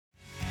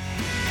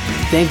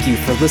Thank you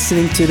for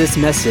listening to this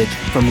message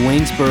from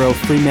Waynesboro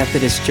Free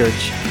Methodist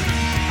Church.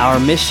 Our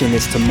mission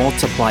is to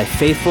multiply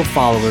faithful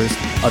followers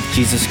of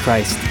Jesus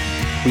Christ.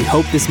 We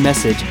hope this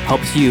message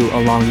helps you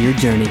along your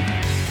journey.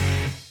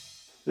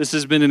 This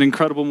has been an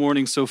incredible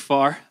morning so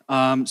far.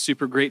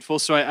 Super grateful.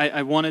 So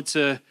I wanted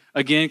to,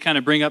 again, kind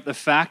of bring up the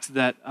fact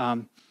that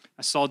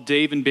I saw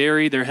Dave and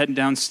Barry. They're heading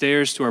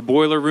downstairs to our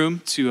boiler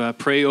room to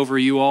pray over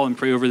you all and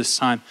pray over this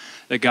time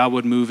that God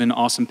would move in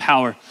awesome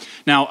power.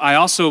 Now, I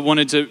also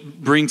wanted to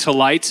bring to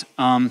light,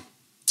 I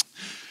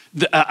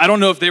don't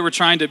know if they were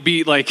trying to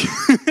be like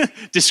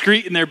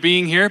discreet in their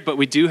being here, but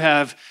we do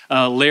have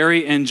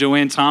Larry and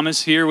Joanne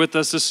Thomas here with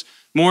us this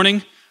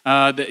morning.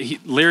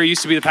 Larry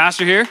used to be the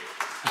pastor here.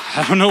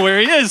 I don't know where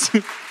he is.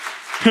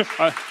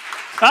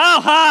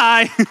 Oh,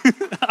 hi.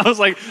 I was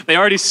like, they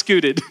already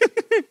scooted.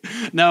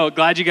 No,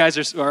 glad you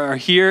guys are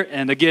here.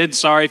 And again,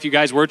 sorry if you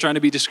guys were trying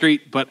to be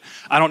discreet, but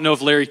I don't know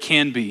if Larry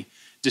can be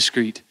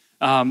discreet.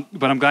 But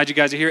I'm glad you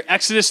guys are here.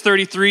 Exodus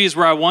 33 is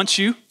where I want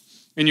you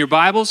in your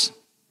Bibles.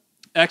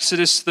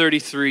 Exodus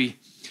 33.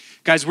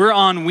 Guys, we're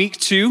on week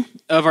 2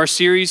 of our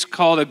series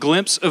called A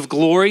Glimpse of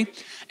Glory.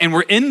 And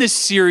we're in this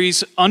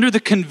series under the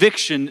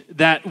conviction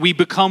that we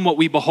become what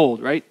we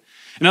behold, right?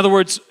 In other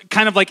words,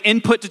 kind of like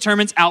input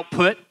determines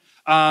output.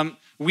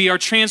 We are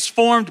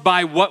transformed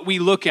by what we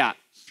look at.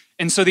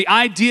 And so the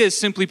idea is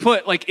simply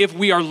put, like if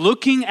we are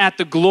looking at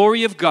the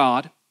glory of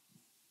God,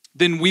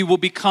 then we will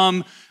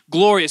become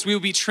glorious. We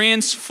will be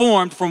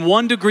transformed from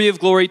one degree of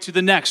glory to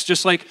the next,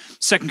 just like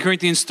 2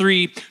 Corinthians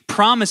 3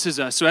 promises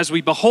us. So as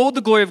we behold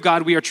the glory of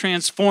God, we are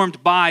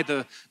transformed by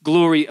the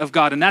glory of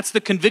God. And that's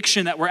the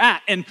conviction that we're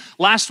at. And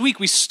last week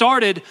we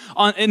started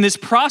in this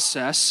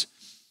process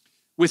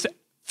with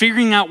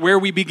figuring out where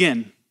we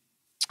begin.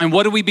 And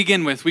what do we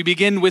begin with? We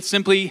begin with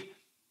simply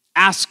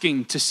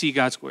asking to see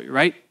God's glory,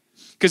 right?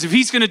 Because if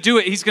he's going to do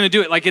it, he's going to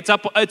do it. Like it's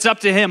up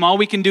to him. All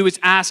we can do is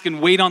ask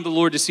and wait on the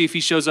Lord to see if he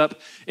shows up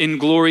in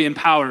glory and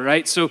power,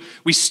 right? So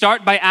we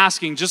start by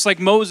asking, just like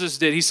Moses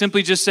did. He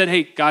simply just said,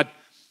 hey, God,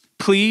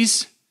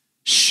 please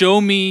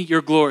show me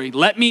your glory.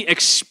 Let me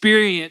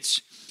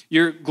experience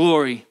your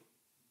glory.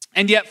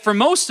 And yet for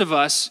most of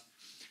us,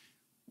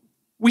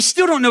 we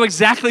still don't know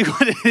exactly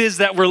what it is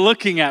that we're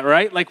looking at,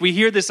 right? Like we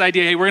hear this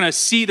idea, hey, we're going to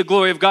see the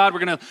glory of God. We're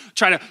going to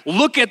try to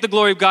look at the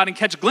glory of God and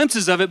catch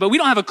glimpses of it, but we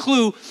don't have a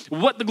clue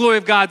what the glory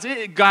of God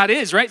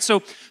is, right?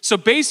 So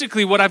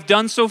basically what I've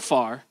done so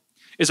far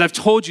is I've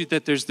told you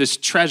that there's this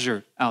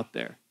treasure out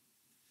there.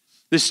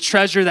 This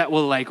treasure that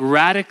will like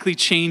radically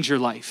change your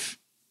life.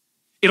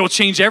 It'll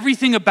change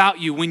everything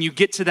about you when you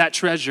get to that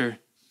treasure.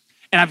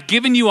 And I've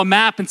given you a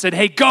map and said,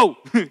 hey, go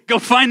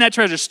find that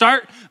treasure.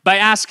 Start by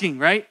asking,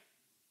 right?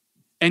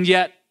 And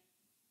yet,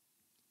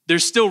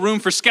 there's still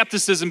room for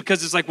skepticism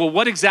because it's like, well,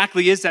 what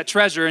exactly is that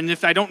treasure? And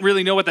if I don't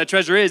really know what that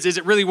treasure is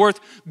it really worth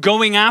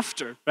going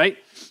after, right?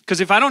 Because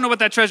if I don't know what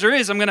that treasure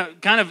is, I'm going to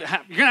you're going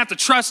to have to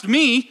trust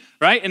me,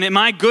 right? And am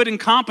I good and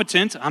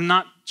competent? I'm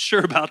not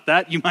sure about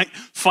that. You might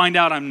find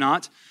out I'm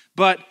not.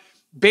 But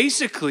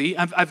basically,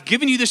 I've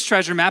given you this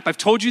treasure map. I've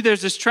told you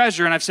there's this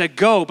treasure, and I've said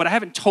go, but I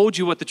haven't told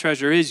you what the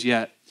treasure is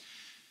yet.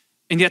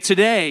 And yet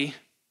today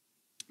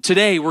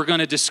we're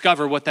going to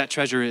discover what that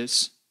treasure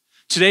is.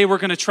 Today, we're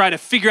going to try to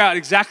figure out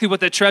exactly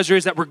what that treasure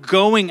is that we're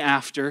going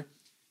after.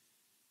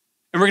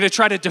 And we're going to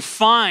try to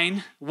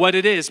define what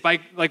it is.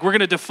 We're going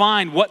to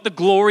define what the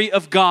glory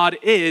of God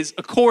is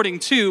according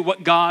to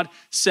what God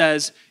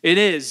says it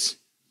is.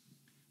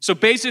 So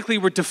basically,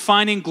 we're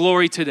defining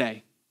glory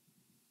today.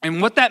 And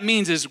what that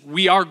means is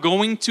we are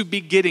going to be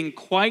getting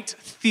quite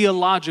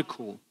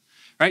theological,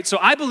 right? So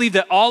I believe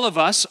that all of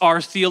us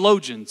are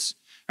theologians,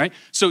 right?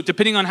 So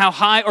depending on how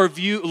high or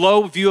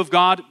low view of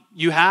God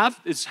you have,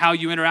 it's how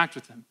you interact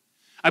with him.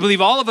 I believe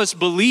all of us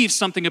believe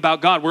something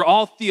about God. We're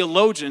all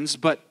theologians,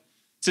 but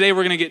today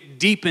we're going to get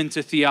deep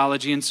into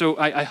theology. And so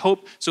I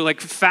hope,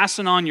 like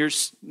fasten on your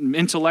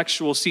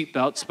intellectual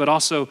seatbelts, but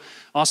also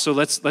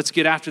let's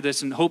get after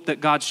this and hope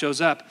that God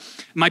shows up.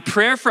 My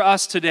prayer for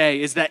us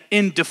today is that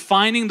in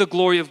defining the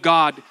glory of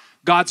God,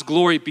 God's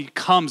glory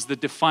becomes the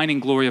defining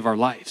glory of our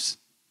lives.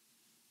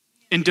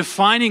 In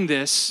defining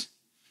this,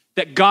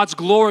 that God's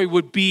glory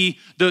would be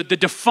the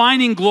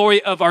defining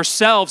glory of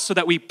ourselves so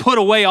that we put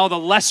away all the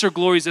lesser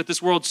glories that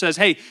this world says,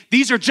 hey,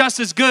 these are just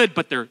as good,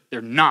 but they're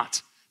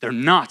not. They're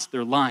not.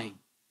 They're lying.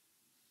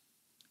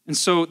 And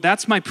so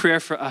that's my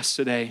prayer for us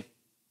today.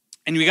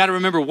 And we got to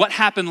remember what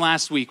happened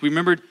last week. We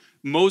remembered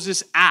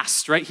Moses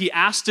asked, right? He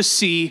asked to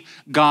see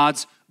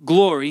God's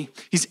glory.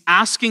 He's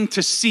asking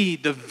to see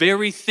the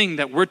very thing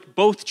that we're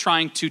both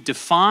trying to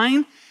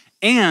define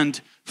and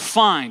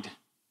find.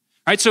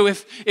 Right, so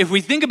if we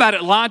think about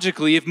it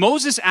logically, if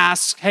Moses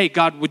asks, hey,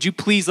 God, would you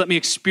please let me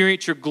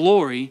experience your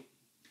glory?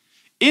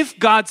 If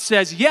God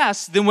says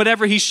yes, then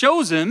whatever he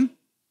shows him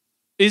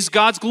is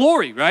God's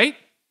glory, right?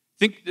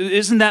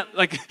 Isn't that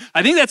like,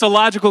 I think that's a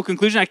logical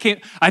conclusion.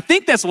 I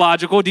think that's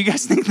logical. Do you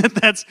guys think that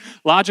that's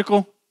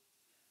logical?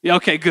 Yeah,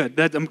 okay, good.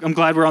 I'm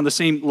glad we're on the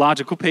same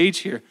logical page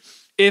here.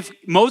 If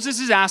Moses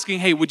is asking,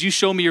 hey, would you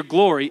show me your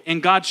glory?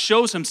 And God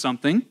shows him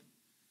something,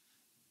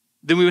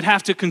 then we would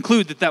have to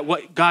conclude that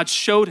what God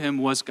showed him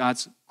was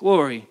God's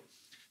glory.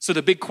 So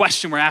the big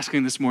question we're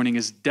asking this morning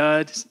is,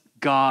 does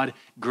God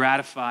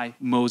gratify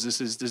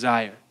Moses'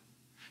 desire?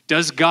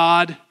 Does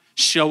God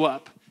show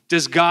up?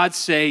 Does God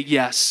say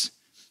yes?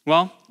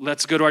 Well,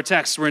 let's go to our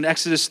text. We're in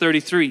Exodus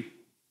 33.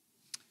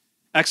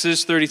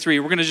 Exodus 33.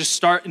 We're going to just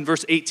start in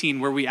verse 18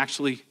 where we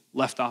actually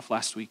left off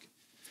last week.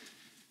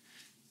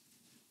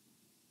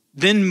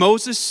 Then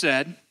Moses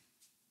said,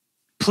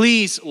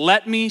 "Please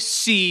let me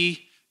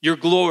see your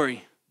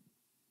glory."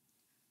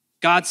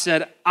 God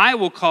said, "I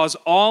will cause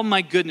all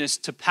my goodness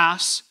to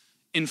pass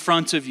in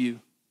front of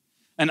you,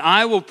 and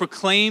I will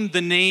proclaim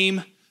the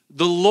name,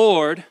 the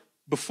Lord,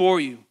 before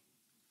you.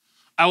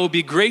 I will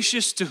be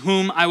gracious to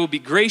whom I will be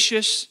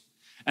gracious,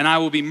 and I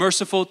will be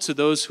merciful to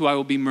those who I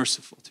will be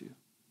merciful to."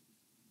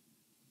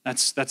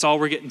 That's all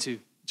we're getting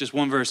to, just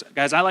one verse.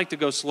 Guys, I like to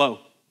go slow.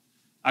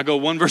 I go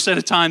one verse at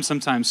a time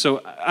sometimes, so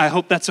I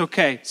hope that's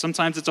okay.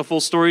 Sometimes it's a full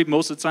story.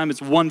 Most of the time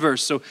it's one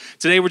verse. So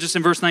today we're just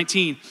in verse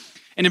 19.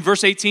 And in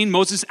verse 18,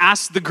 Moses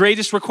asked the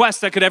greatest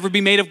request that could ever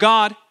be made of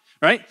God,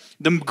 right?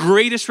 The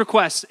greatest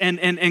request.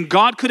 And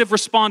God could have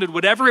responded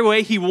whatever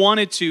way he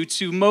wanted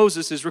to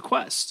Moses'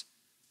 request.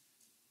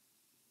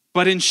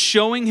 But in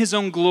showing his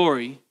own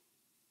glory,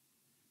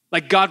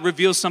 like God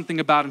reveals something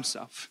about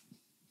himself.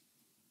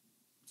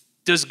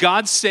 Does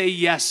God say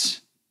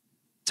yes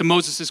to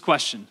Moses'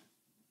 question?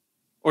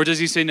 Or does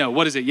he say no?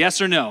 What is it, yes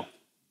or no?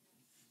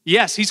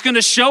 Yes, he's going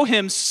to show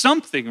him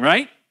something,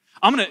 right?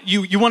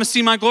 You want to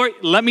see my glory?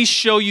 Let me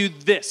show you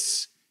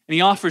this. And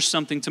he offers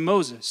something to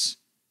Moses.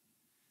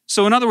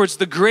 So in other words,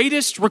 the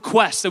greatest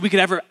request that we could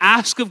ever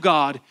ask of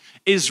God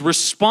is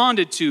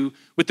responded to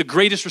with the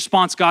greatest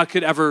response God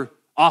could ever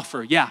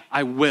offer. Yeah,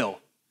 I will.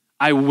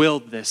 I will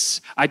this.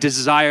 I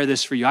desire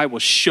this for you. I will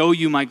show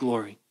you my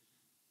glory.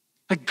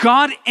 Like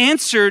God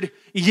answered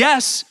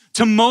yes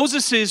to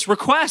Moses'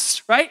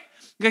 request, right?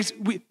 Guys,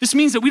 this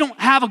means that we don't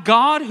have a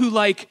God who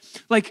like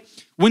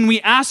when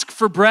we ask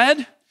for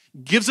bread,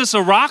 gives us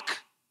a rock,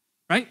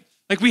 right?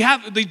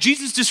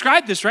 Jesus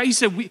described this, right? He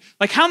said,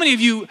 how many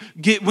of you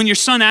get, when your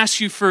son asks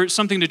you for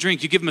something to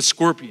drink, you give him a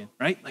scorpion,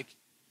 right? Like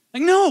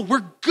no,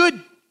 we're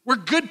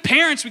good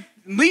parents. We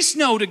at least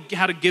know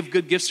how to give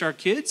good gifts to our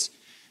kids.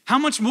 How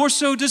much more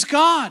so does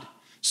God?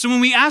 So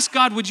when we ask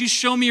God, would you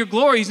show me your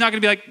glory? He's not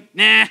gonna be like,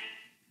 nah,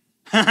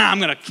 I'm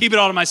gonna keep it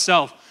all to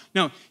myself.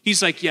 No,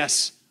 he's like,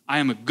 yes, I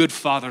am a good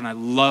father and I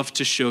love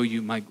to show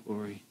you my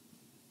glory.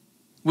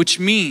 Which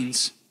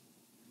means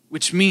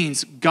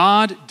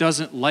God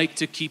doesn't like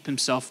to keep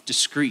himself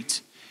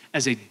discreet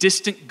as a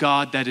distant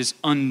God that is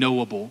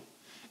unknowable,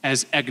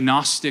 as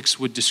agnostics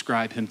would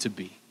describe him to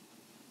be.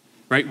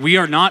 Right? We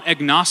are not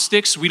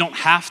agnostics. We don't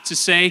have to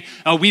say,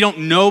 we don't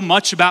know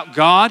much about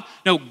God.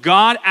 No,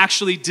 God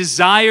actually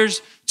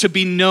desires to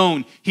be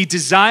known. He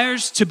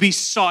desires to be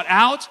sought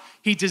out.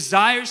 He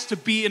desires to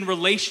be in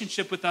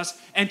relationship with us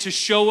and to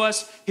show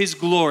us his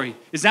glory.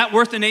 Is that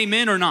worth an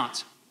amen or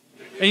not?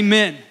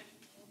 Amen.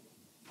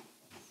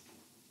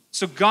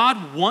 So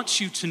God wants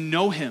you to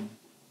know him.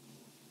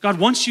 God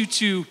wants you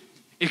to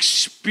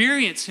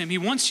experience him. He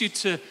wants you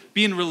to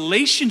be in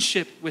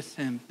relationship with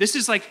him. This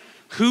is like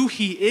who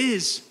he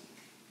is.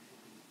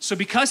 So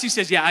because he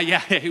says,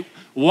 hey,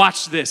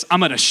 watch this. I'm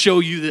going to show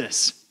you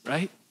this,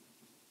 right?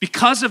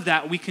 Because of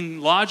that, we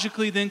can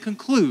logically then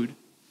conclude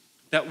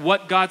that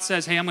what God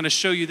says, hey, I'm going to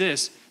show you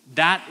this,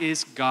 that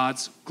is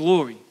God's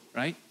glory,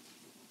 right?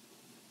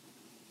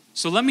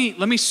 So let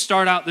me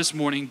start out this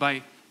morning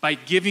by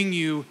giving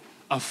you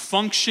a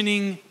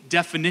functioning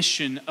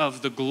definition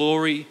of the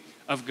glory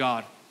of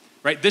God,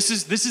 right? This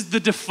is the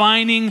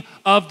defining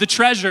of the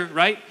treasure,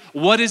 right?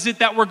 What is it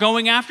that we're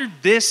going after?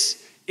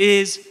 This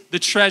is the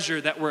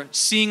treasure that we're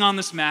seeing on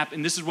this map,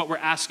 and this is what we're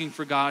asking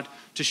for God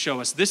to show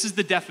us. This is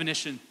the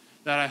definition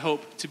that I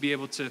hope to be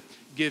able to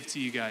give to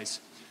you guys.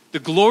 The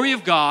glory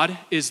of God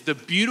is the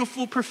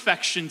beautiful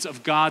perfections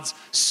of God's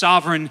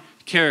sovereign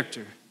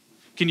character.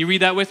 Can you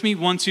read that with me?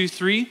 1, 2,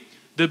 3.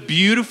 The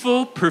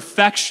beautiful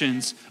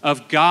perfections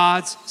of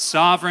God's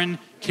sovereign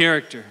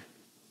character.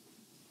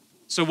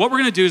 So what we're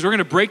going to do is we're going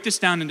to break this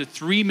down into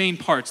 3 main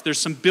parts. There's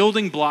some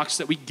building blocks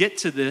that we get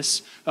to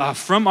this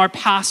from our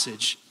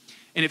passage,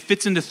 and it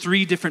fits into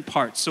 3 different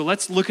parts. So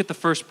let's look at the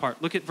first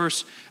part. Look at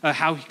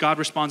how God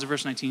responds in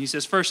verse 19. He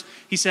says, first,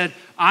 he said,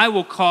 I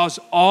will cause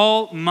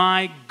all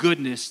my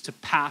goodness to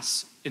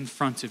pass in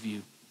front of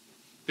you.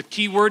 The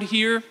key word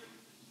here,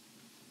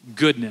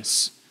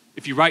 goodness.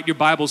 If you write your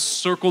Bibles,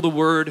 circle the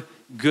word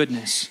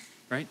goodness,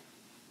 right?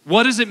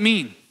 What does it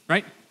mean,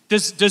 right?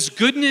 Does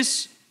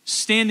goodness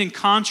stand in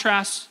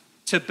contrast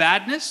to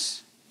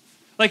badness?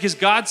 Like, is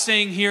God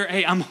saying here,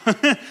 hey, I'm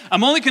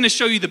only going to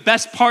show you the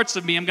best parts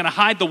of me. I'm going to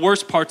hide the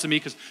worst parts of me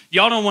because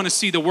y'all don't want to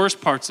see the worst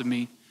parts of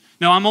me.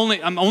 No, I'm only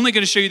going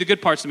to show you the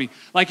good parts of me.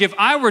 Like, if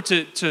I were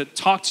to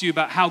talk to you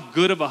about how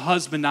good of a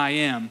husband I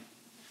am,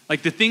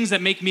 like the things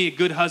that make me a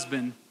good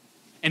husband,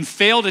 and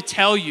fail to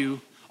tell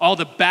you all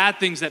the bad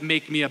things that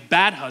make me a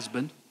bad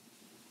husband,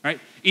 right?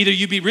 Either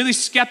you'd be really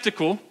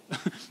skeptical,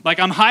 like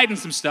I'm hiding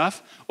some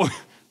stuff,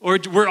 or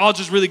we're all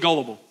just really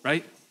gullible,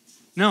 right?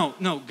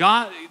 No,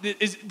 God,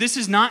 this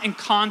is not in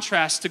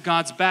contrast to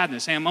God's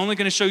badness. Hey, I'm only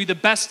going to show you the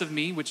best of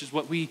me, which is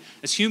what we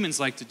as humans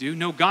like to do.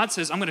 No, God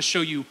says, I'm going to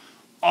show you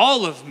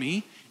all of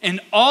me, and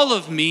all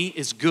of me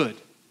is good.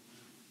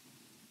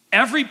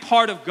 Every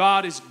part of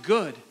God is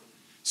good.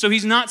 So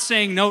he's not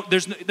saying no,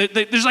 there's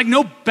like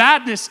no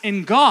badness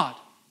in God.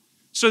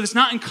 So it's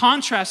not in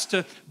contrast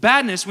to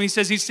badness. When he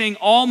says he's saying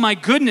all my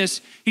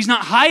goodness, he's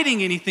not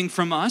hiding anything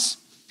from us.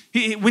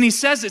 When he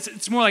says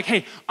it's more like,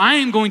 hey, I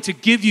am going to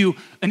give you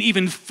an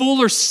even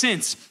fuller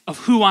sense of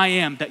who I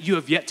am that you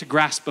have yet to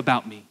grasp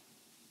about me.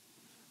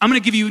 I'm going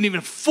to give you an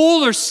even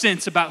fuller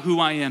sense about who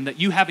I am that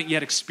you haven't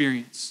yet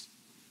experienced.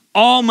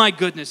 All my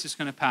goodness is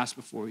going to pass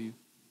before you.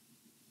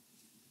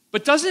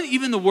 But doesn't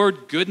even the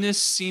word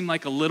goodness seem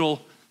like a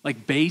little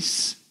like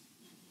base?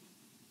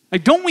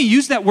 Like, don't we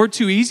use that word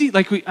too easy?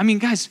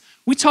 Guys,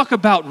 we talk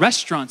about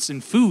restaurants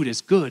and food as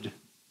good.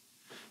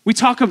 We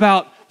talk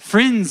about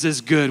friends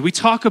as good. We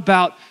talk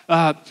about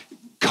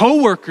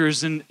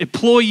coworkers and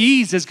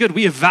employees as good.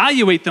 We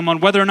evaluate them on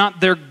whether or not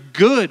they're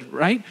good,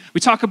 right? We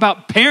talk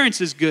about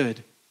parents as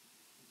good.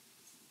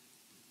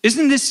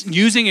 Isn't this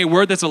using a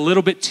word that's a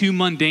little bit too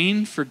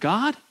mundane for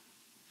God?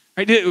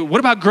 Right? What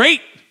about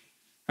great?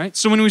 Right?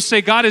 So when we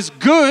say God is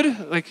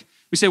good, like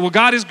we say, well,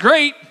 God is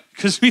great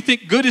because we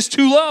think good is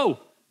too low.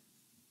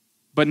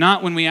 But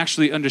not when we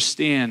actually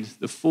understand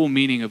the full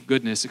meaning of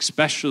goodness,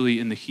 especially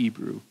in the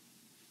Hebrew.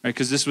 Right?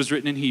 Because this was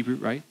written in Hebrew,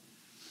 right?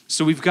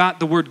 So we've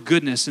got the word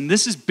goodness, and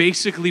this is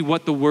basically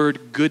what the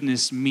word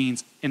goodness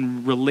means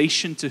in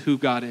relation to who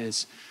God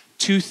is.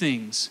 Two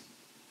things: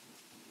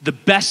 the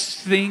best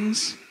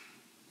things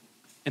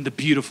and the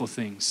beautiful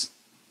things.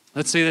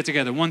 Let's say that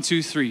together. 1,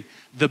 2, 3.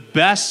 The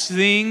best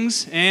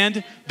things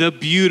and the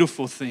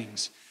beautiful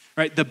things.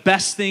 Right? The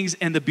best things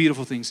and the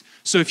beautiful things.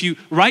 So if you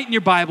write in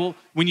your Bible,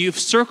 when you've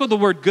circled the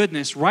word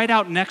goodness, write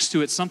out next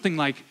to it something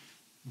like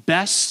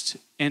best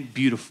and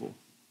beautiful.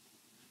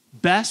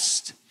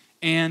 Best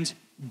and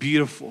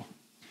beautiful.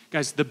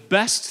 Guys, the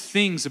best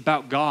things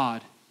about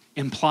God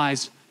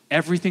implies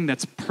everything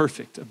that's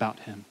perfect about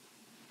him.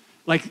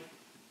 Like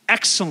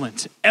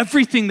excellent,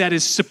 everything that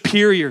is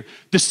superior,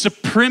 the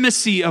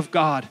supremacy of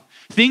God,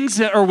 things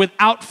that are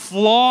without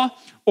flaw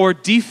or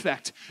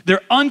defect.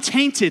 They're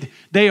untainted,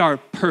 they are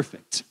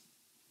perfect.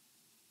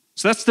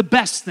 So that's the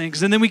best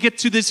things. And then we get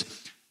to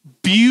this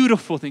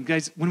beautiful thing.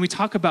 Guys, when we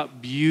talk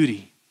about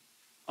beauty,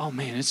 oh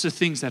man, it's the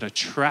things that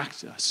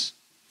attract us.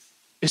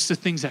 It's the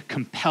things that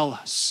compel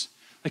us,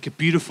 like a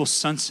beautiful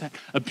sunset,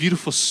 a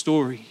beautiful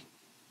story.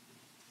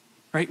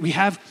 Right? We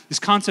have this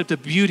concept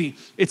of beauty.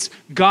 It's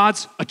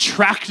God's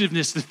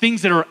attractiveness, the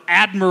things that are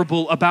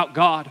admirable about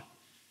God.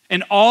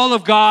 And all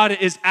of God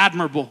is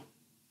admirable.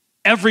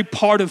 Every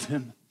part of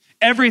him.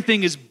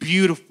 Everything is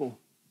beautiful.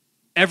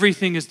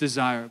 Everything is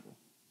desirable.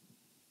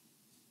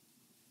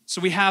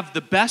 So we have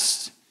the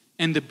best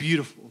and the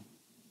beautiful.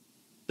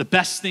 The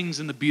best things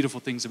and the beautiful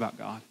things about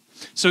God.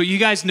 So you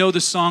guys know the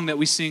song that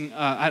we sing.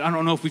 I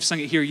don't know if we've sung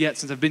it here yet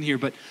since I've been here,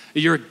 but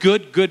you're a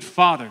good, good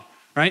father.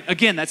 Right?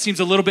 Again, that seems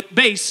a little bit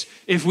base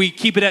if we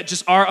keep it at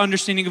just our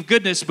understanding of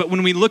goodness. But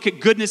when we look at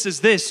goodness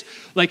as this,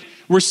 like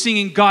we're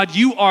singing, God,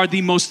 you are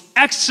the most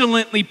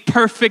excellently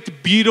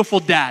perfect, beautiful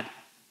dad.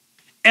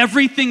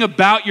 Everything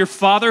about your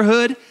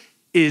fatherhood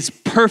is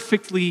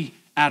perfectly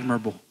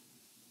admirable.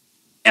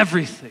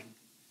 Everything.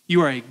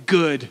 You are a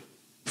good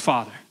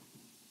father.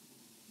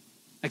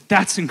 Like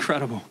that's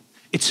incredible.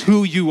 It's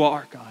who you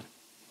are, God.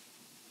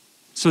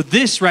 So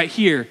this right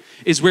here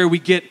is where we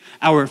get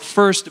our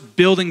first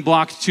building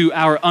block to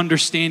our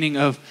understanding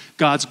of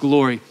God's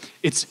glory.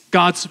 It's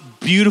God's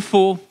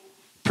beautiful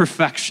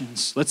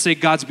perfections. Let's say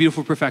God's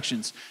beautiful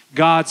perfections.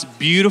 God's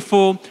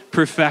beautiful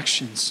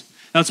perfections.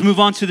 Now let's move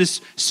on to this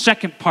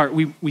second part.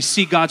 We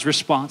see God's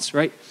response,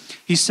 right?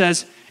 He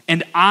says,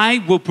 and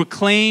I will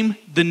proclaim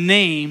the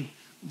name,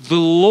 the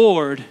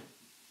Lord,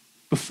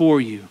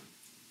 before you.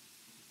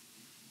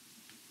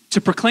 To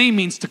proclaim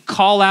means to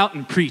call out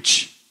and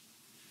preach.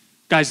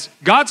 Guys,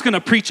 God's going to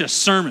preach a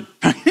sermon.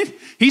 Right?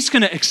 He's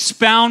going to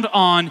expound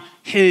on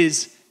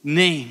his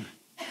name.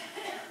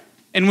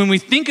 And when we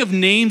think of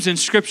names in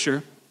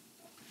Scripture,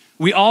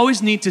 we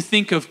always need to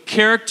think of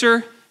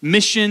character,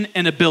 mission,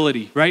 and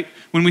ability, right?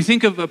 When we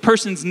think of a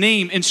person's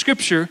name in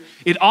Scripture,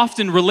 it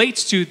often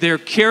relates to their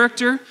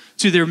character,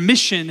 to their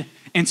mission,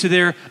 and to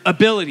their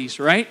abilities,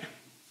 right?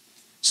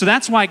 So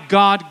that's why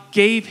God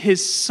gave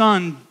his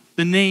son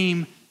the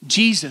name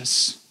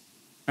Jesus,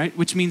 right?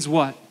 Which means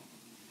what?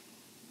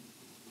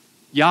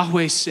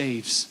 Yahweh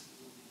saves.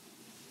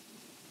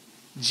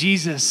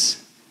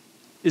 Jesus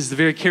is the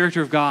very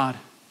character of God.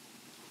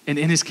 And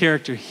in his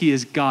character, he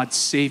is God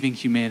saving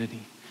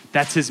humanity.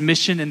 That's his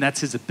mission and that's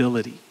his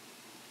ability.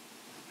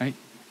 Right?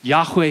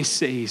 Yahweh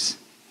saves.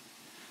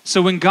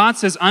 So when God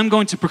says, I'm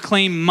going to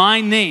proclaim my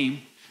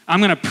name, I'm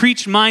going to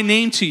preach my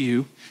name to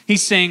you,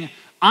 he's saying,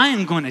 I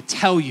am going to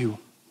tell you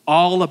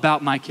all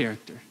about my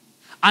character.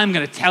 I'm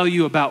going to tell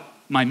you about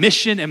my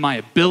mission and my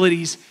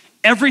abilities,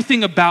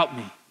 everything about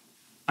me.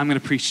 I'm going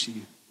to preach to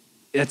you.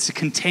 It's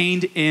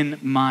contained in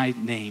my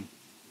name.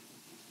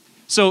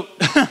 So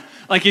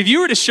Like if you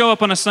were to show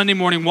up on a Sunday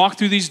morning, walk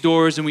through these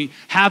doors, and we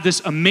have this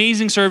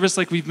amazing service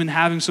like we've been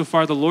having so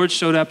far. The Lord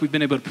showed up. We've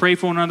been able to pray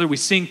for one another. We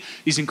sing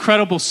these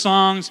incredible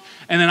songs.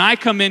 And then I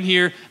come in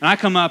here, and I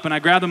come up, and I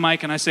grab the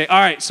mic, and I say, all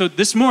right, so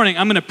this morning,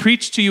 I'm going to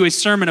preach to you a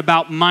sermon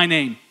about my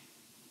name.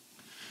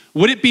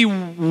 Would it be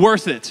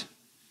worth it?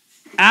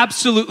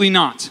 Absolutely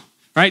not.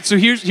 Right, so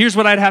here's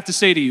what I'd have to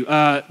say to you.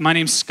 My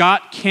name's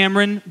Scott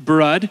Cameron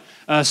Brudd.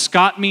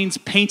 Scott means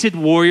painted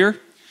warrior.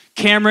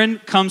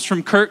 Cameron comes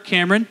from Kirk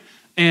Cameron.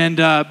 And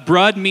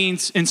Brudd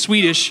means, in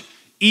Swedish,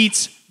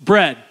 eats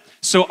bread.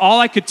 So all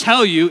I could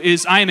tell you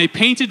is I am a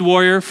painted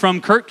warrior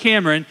from Kirk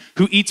Cameron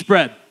who eats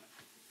bread.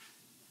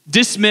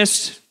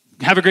 Dismissed.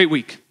 Have a great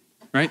week.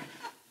 Right?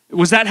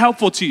 Was that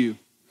helpful to you?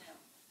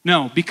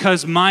 No,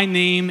 because my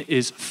name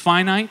is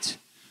finite.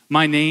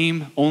 My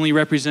name only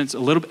represents a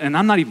little bit, and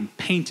I'm not even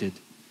painted.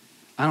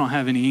 I don't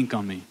have any ink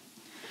on me.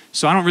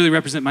 So I don't really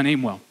represent my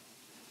name well.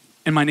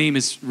 And my name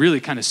is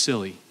really kind of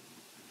silly.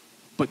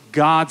 But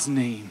God's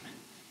name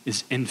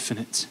is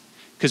infinite.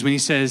 Because when he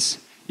says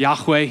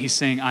Yahweh, he's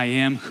saying, I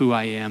am who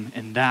I am,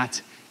 and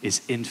that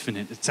is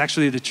infinite. It's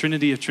actually the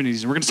Trinity of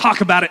Trinities, and we're going to talk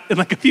about it in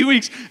like a few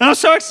weeks, and I'm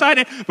so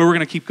excited, but we're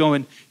going to keep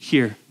going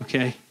here,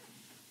 okay?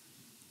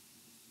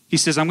 He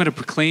says, I'm going to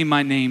proclaim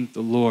my name, the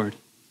Lord.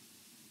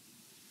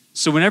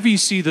 So whenever you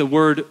see the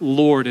word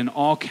Lord in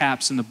all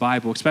caps in the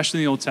Bible, especially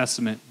in the Old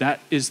Testament,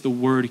 that is the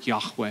word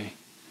Yahweh,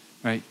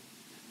 right?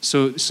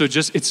 So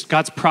just, it's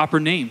God's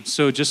proper name.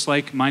 So just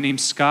like my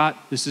name's Scott,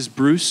 this is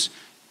Bruce,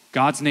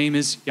 God's name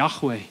is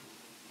Yahweh,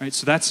 right?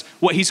 So that's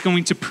what he's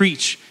going to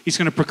preach. He's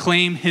going to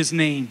proclaim his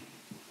name.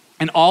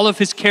 And all of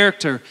his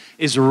character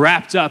is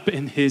wrapped up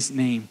in his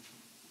name.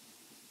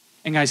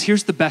 And guys,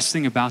 here's the best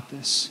thing about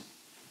this.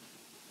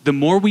 The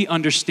more we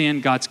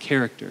understand God's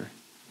character,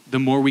 the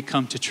more we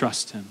come to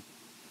trust him.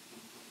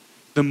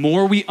 The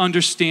more we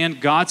understand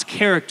God's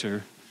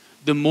character,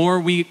 the more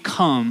we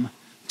come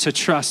to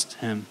trust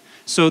him.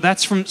 So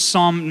that's from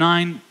Psalm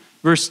 9,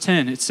 verse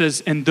 10. It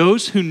says, and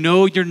those who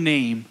know your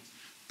name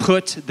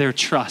put their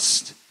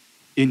trust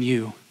in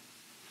you.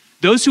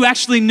 Those who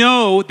actually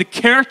know the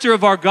character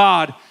of our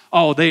God,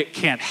 oh, they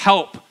can't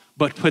help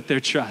but put their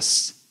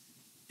trust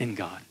in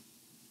God,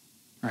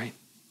 right?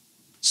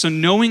 So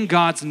knowing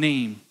God's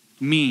name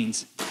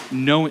means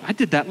knowing, I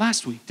did that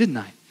last week, didn't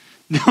I?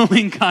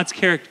 Knowing God's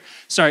character.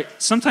 Sorry,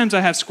 sometimes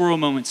I have squirrel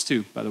moments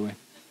too, by the way,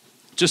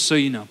 just so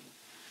you know.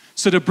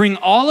 So to bring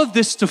all of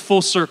this to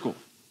full circle,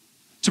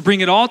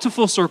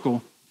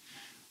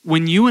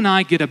 when you and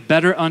I get a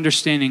better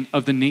understanding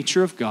of the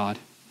nature of God,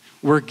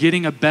 we're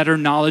getting a better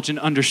knowledge and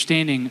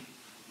understanding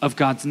of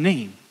God's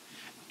name.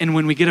 And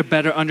when we get a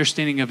better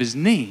understanding of his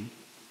name,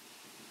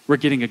 we're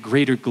getting a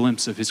greater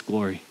glimpse of his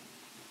glory.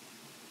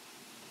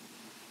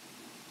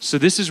 So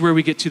this is where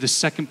we get to the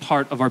second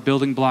part of our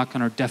building block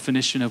on our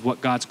definition of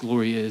what God's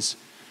glory is.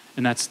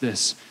 And that's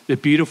this, the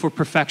beautiful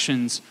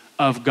perfections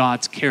of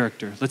God's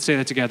character. Let's say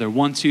that together.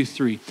 1, 2,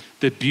 3.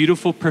 The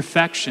beautiful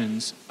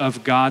perfections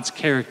of God's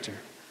character.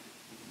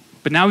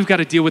 But now we've got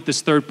to deal with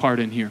this third part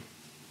in here,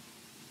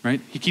 right?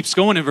 He keeps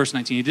going in verse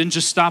 19. He didn't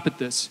just stop at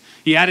this.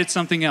 He added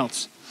something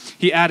else.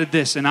 He added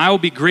this, and I will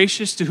be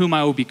gracious to whom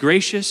I will be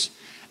gracious,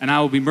 and I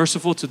will be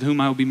merciful to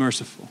whom I will be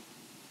merciful.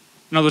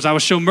 In other words, I will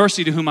show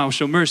mercy to whom I will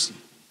show mercy.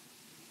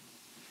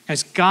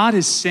 Guys, God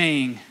is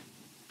saying,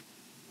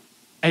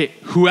 hey,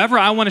 whoever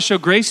I want to show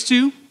grace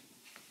to,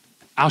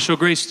 I'll show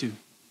grace to.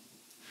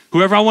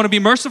 Whoever I want to be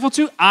merciful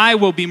to, I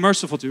will be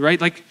merciful to, right?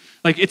 Like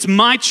it's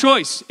my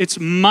choice. It's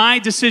my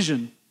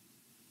decision.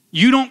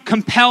 You don't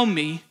compel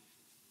me.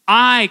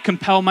 I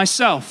compel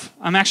myself.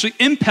 I'm actually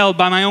impelled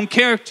by my own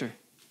character.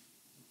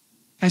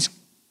 Guys,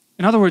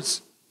 in other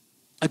words,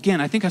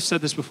 again, I think I've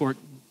said this before.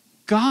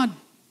 God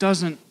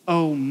doesn't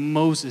owe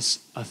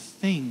Moses a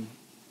thing.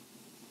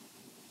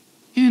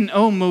 He didn't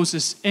owe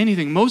Moses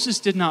anything. Moses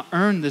did not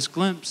earn this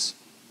glimpse.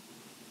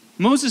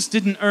 Moses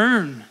didn't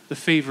earn the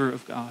favor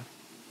of God.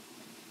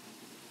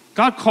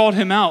 God called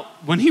him out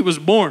when he was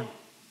born.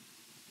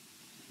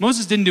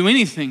 Moses didn't do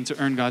anything to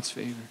earn God's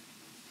favor.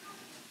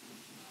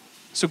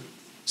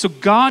 So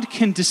God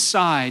can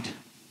decide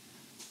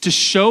to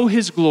show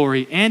his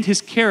glory and his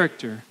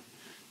character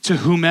to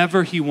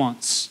whomever he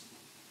wants.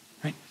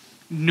 Right?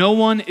 No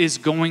one is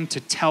going to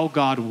tell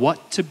God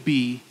what to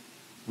be,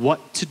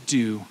 what to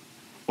do,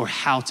 or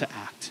how to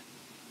act.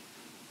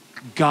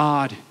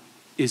 God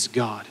is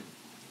God.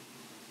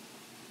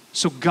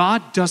 So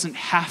God doesn't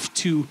have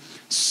to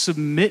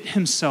submit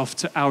himself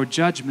to our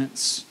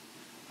judgments,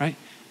 right?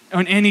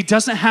 And he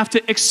doesn't have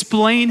to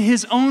explain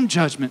his own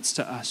judgments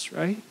to us,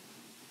 right?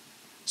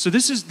 So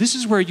this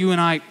is where you and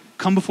I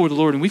come before the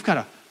Lord, and we've got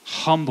to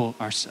humble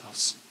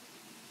ourselves.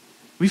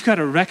 We've got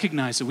to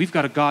recognize that we've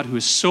got a God who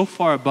is so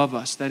far above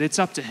us that it's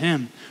up to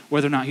him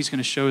whether or not he's going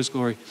to show his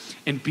glory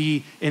and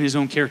be in his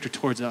own character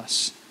towards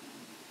us.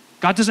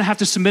 God doesn't have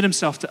to submit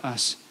himself to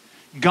us.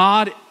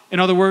 God, in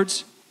other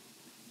words,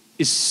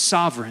 is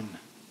sovereign.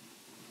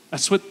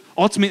 That's what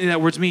ultimately that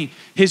words mean.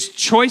 His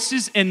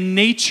choices and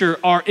nature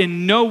are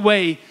in no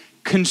way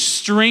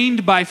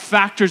constrained by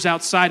factors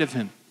outside of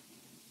him.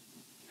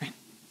 Right?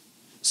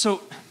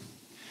 So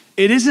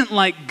it isn't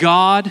like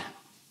God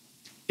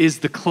is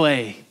the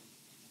clay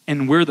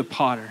and we're the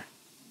potter.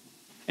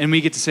 And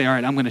we get to say, all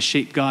right, I'm going to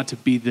shape God to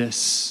be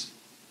this.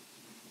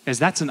 Because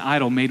that's an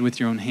idol made with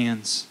your own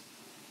hands.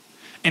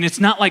 And it's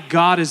not like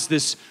God is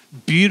this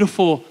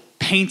beautiful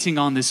painting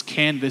on this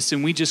canvas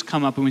and we just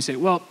come up and we say,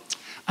 well,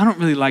 I don't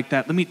really like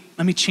that. Let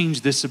me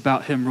change this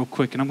about him real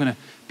quick and I'm going to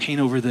paint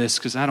over this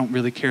because I don't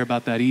really care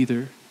about that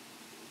either.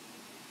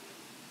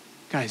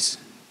 Guys,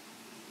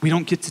 we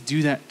don't get to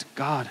do that to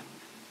God.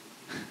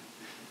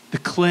 The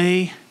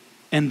clay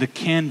and the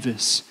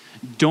canvas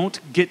don't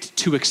get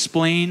to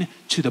explain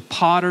to the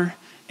potter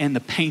and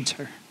the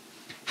painter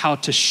how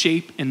to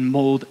shape and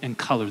mold and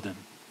color them.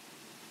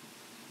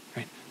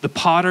 Right? The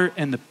potter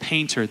and the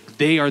painter,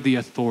 they are the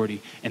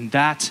authority, and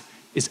that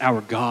is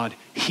our God.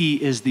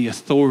 He is the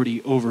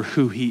authority over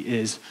who he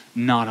is,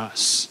 not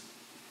us.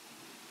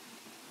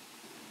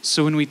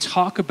 So when we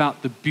talk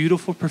about the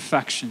beautiful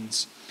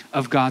perfections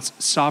of God's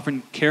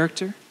sovereign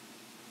character,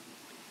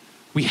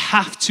 we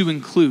have to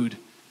include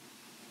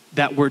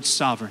that word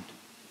sovereign.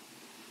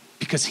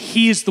 Because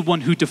he is the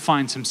one who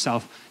defines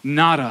himself,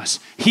 not us.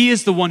 He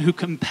is the one who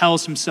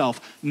compels himself,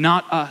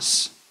 not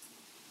us.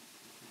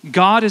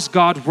 God is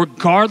God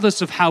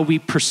regardless of how we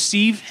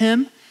perceive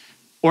him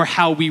or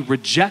how we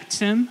reject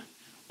him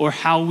or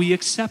how we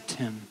accept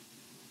him.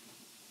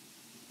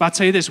 But I'll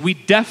tell you this, we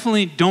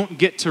definitely don't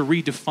get to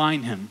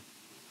redefine him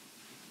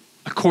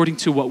according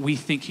to what we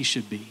think he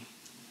should be.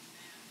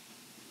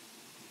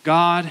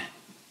 God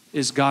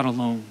is God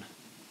alone.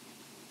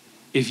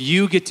 If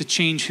you get to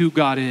change who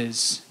God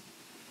is,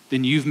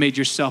 then you've made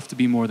yourself to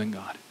be more than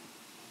God.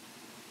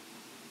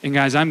 And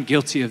guys, I'm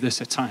guilty of this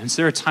at times.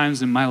 There are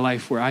times in my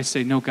life where I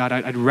say, no, God,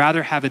 I'd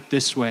rather have it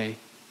this way.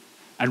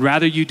 I'd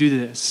rather you do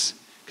this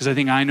because I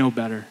think I know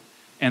better.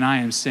 And I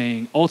am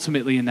saying,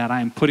 ultimately in that, I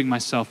am putting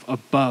myself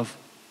above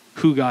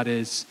who God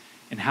is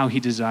and how he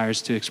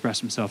desires to express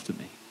himself to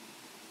me.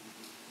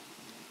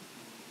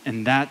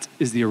 And that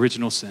is the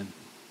original sin.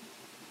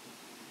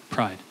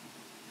 Pride.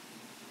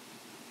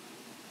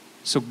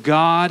 So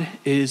God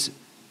is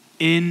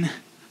in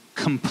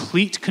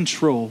complete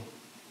control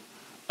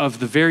of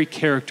the very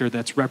character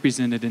that's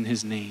represented in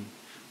his name.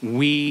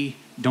 We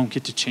don't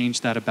get to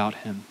change that about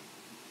him.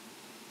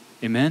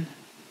 Amen?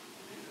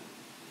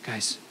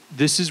 Guys,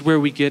 this is where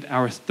we get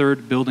our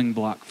third building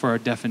block for our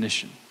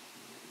definition.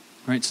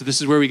 Right? So this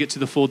is where we get to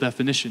the full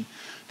definition.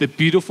 The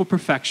beautiful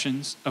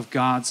perfections of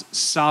God's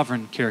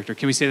sovereign character.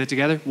 Can we say that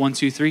together? 1,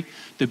 2, 3.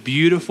 The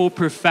beautiful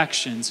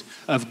perfections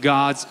of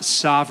God's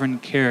sovereign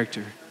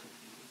character.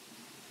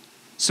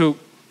 So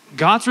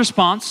God's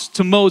response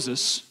to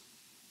Moses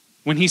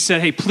when he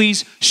said, hey,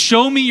 please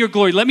show me your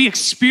glory. Let me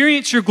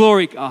experience your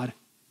glory, God.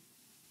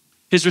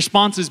 His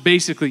response is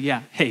basically,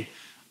 yeah, hey,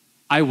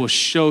 I will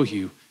show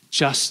you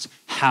just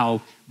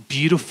how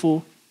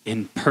beautiful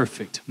and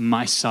perfect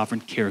my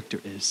sovereign character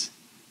is.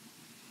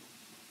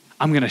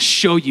 I'm going to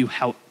show you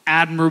how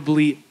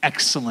admirably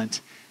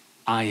excellent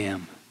I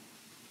am.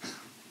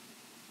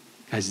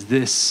 Guys,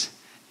 this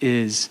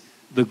is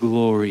the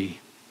glory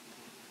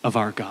of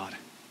our God.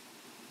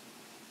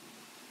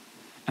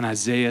 And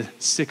Isaiah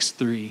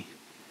 6:3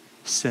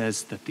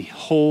 says that the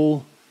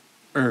whole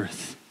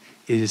earth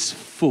is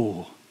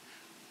full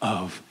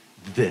of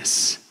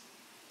this.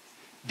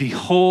 The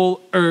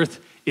whole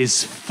earth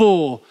is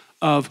full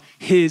of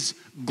his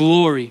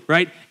glory,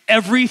 right?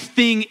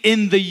 Everything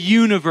in the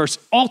universe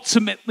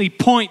ultimately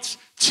points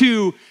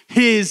to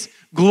his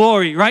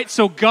glory, right?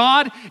 So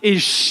God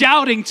is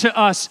shouting to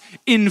us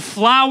in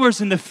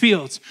flowers in the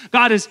fields.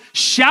 God is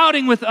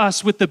shouting with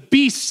us with the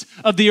beasts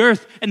of the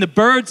earth and the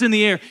birds in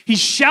the air. He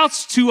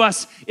shouts to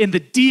us in the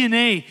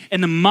DNA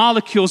and the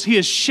molecules. He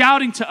is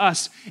shouting to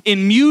us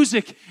in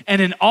music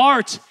and in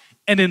art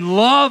and in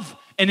love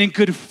and in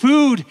good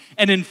food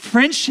and in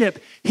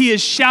friendship. He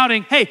is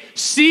shouting, hey,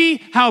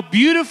 see how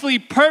beautifully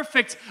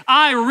perfect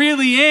I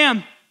really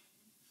am.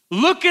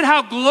 Look at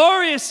how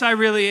glorious I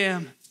really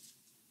am.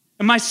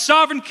 And my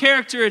sovereign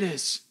character it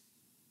is.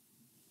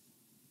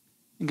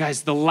 And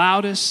guys, the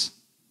loudest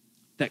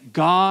that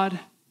God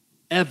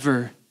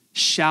ever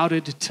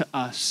shouted to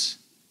us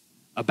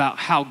about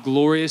how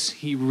glorious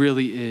he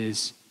really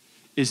is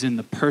in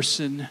the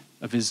person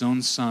of his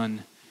own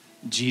son,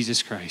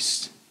 Jesus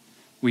Christ.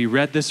 We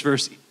read this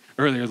verse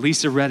earlier.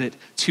 Lisa read it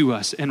to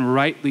us, and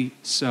rightly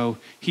so.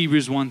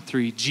 Hebrews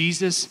 1:3.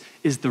 Jesus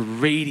is the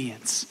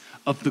radiance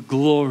of the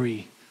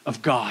glory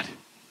of God.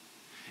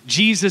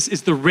 Jesus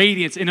is the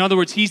radiance. In other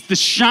words, he's the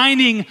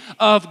shining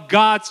of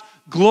God's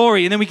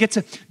glory. And then we get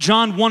to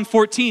John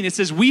 1:14. It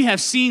says, we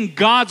have seen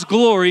God's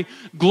glory.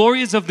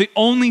 Glory is of the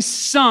only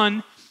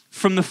Son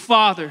from the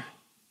Father.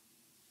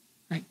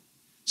 Right?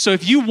 So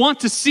if you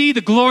want to see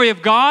the glory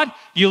of God,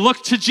 you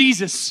look to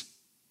Jesus.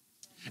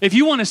 If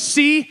you want to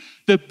see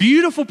the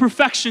beautiful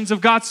perfections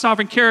of God's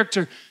sovereign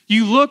character,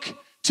 you look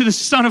to the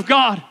Son of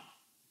God.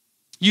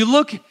 You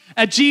look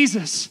at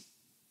Jesus.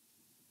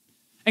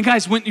 And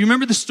guys, you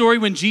remember the story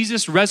when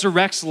Jesus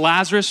resurrects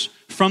Lazarus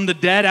from the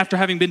dead after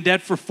having been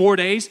dead for 4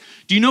 days?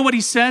 Do you know what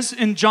he says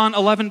in John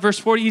 11, verse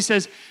 40? He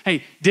says,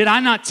 hey, did I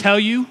not tell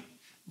you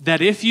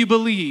that if you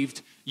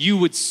believed, you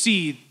would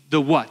see the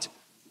what?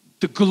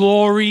 The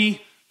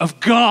glory of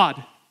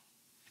God.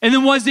 And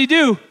then what does he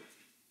do?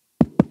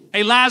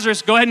 Hey,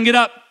 Lazarus, go ahead and get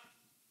up.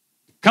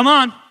 Come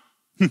on.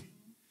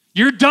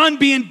 You're done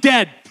being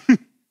dead.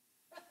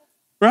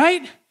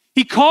 Right?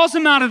 He calls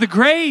him out of the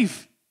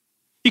grave.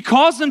 He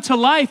calls them to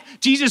life.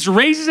 Jesus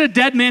raises a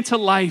dead man to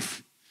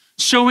life,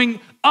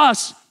 showing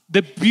us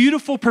the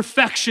beautiful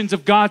perfections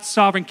of God's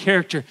sovereign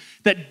character,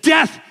 that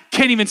death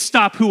can't even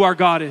stop who our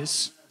God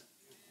is.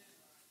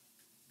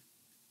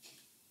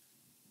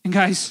 And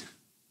guys,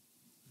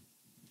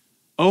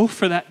 oh,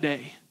 for that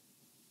day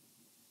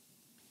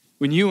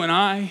when you and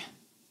I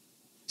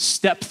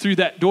step through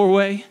that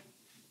doorway,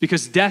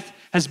 because death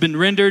has been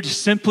rendered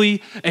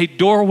simply a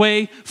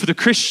doorway for the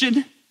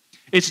Christian.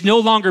 It's no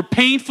longer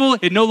painful.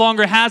 It no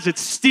longer has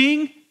its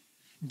sting.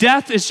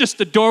 Death is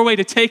just a doorway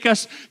to take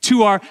us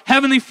to our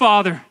Heavenly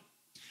Father.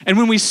 And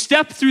when we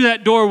step through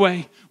that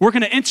doorway, we're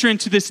going to enter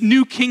into this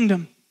new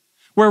kingdom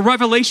where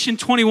Revelation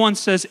 21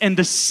 says, and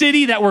the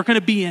city that we're going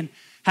to be in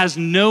has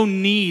no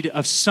need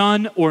of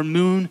sun or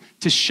moon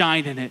to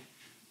shine in it.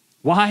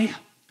 Why?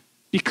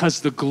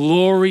 Because the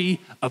glory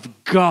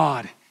of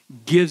God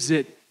gives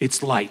it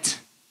its light.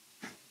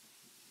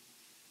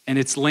 And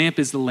its lamp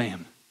is the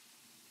Lamb.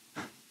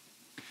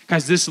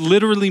 Guys, this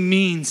literally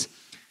means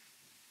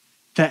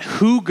that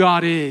who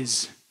God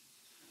is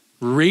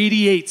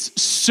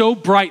radiates so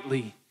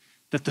brightly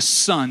that the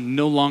sun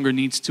no longer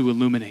needs to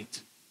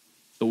illuminate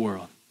the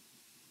world.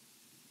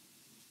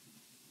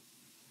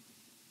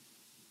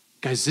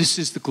 Guys, this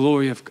is the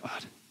glory of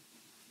God.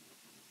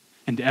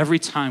 And every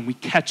time we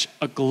catch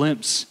a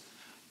glimpse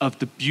of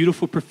the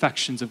beautiful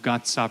perfections of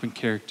God's sovereign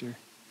character,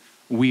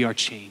 we are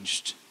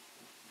changed.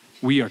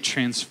 We are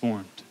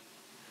transformed.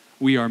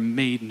 We are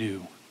made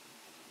new.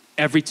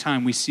 Every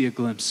time we see a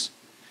glimpse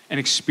and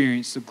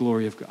experience the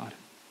glory of God.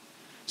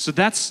 So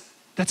that's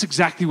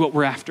exactly what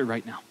we're after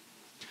right now.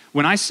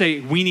 When I say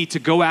we need to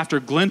go after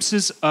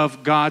glimpses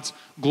of God's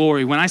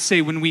glory, when I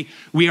say when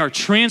we are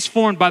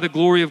transformed by the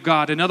glory of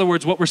God, in other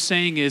words, what we're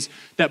saying is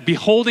that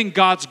beholding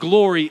God's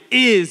glory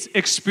is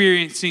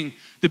experiencing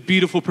the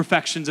beautiful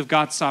perfections of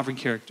God's sovereign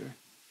character.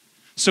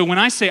 So when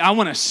I say I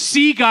want to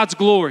see God's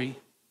glory,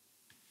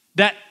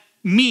 that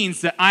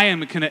means that I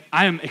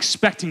am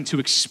expecting to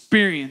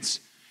experience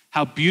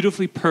how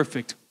beautifully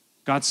perfect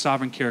God's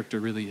sovereign character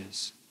really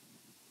is.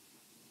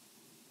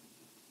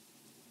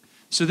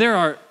 So there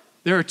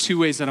are two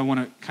ways that I want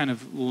to kind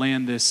of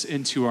land this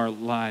into our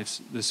lives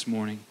this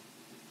morning.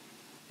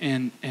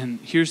 And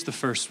here's the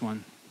first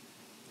one.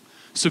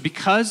 So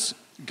because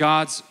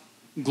God's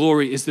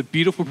glory is the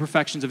beautiful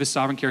perfections of his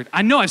sovereign character.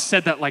 I know I've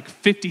said that like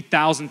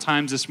 50,000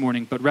 times this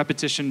morning, but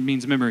repetition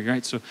means memory,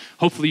 right? So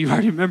hopefully you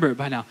already remember it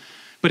by now.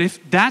 But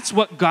if that's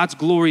what God's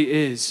glory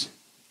is,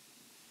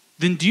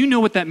 then do you know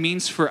what that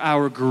means for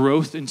our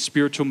growth in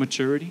spiritual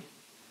maturity?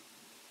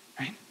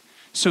 Right?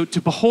 So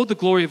to behold the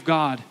glory of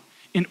God,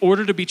 in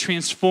order to be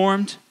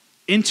transformed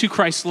into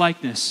Christ's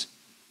likeness,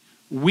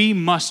 we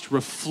must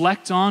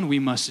reflect on, we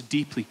must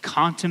deeply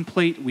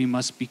contemplate, we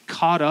must be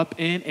caught up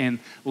in and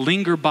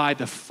linger by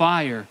the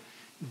fire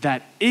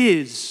that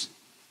is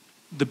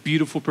the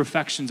beautiful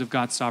perfections of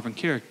God's sovereign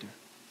character.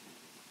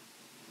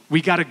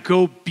 We got to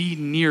go be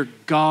near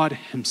God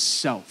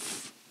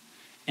himself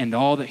and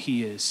all that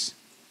he is.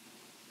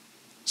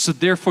 So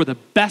therefore, the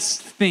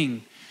best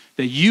thing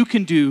that you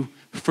can do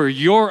for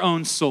your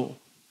own soul,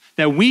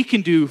 that we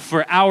can do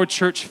for our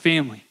church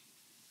family,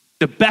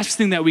 the best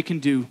thing that we can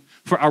do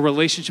for our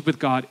relationship with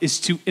God is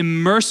to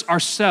immerse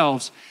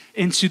ourselves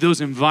into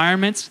those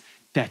environments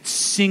that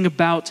sing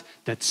about,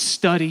 that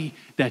study,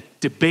 that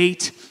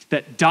debate,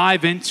 that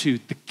dive into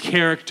the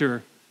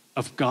character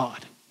of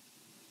God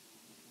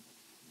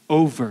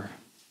over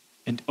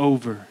and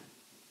over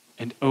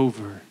and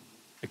over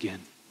again.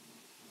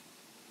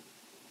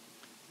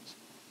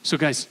 So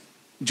guys,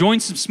 join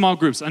some small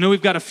groups. I know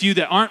we've got a few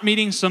that aren't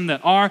meeting, some that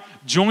are.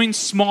 Join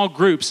small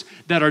groups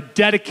that are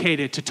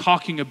dedicated to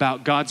talking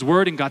about God's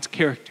word and God's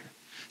character.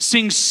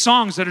 Sing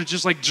songs that are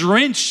just like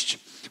drenched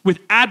with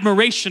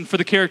admiration for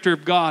the character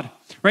of God,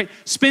 right?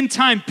 Spend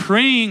time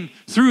praying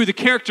through the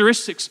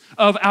characteristics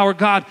of our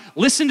God.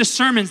 Listen to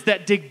sermons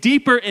that dig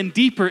deeper and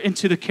deeper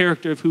into the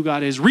character of who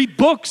God is. Read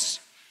books.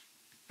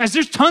 Guys,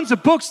 there's tons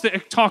of books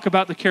that talk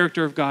about the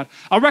character of God.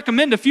 I'll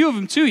recommend a few of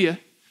them to you.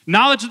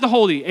 Knowledge of the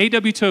Holy,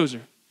 A.W.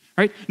 Tozer.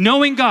 Right?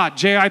 Knowing God,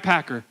 J.I.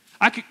 Packer.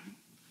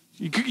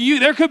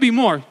 There could be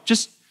more.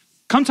 Just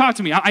come talk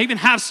to me. I even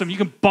have some. You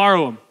can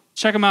borrow them.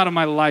 Check them out in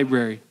my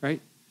library,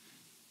 right?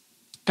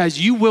 Guys,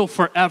 you will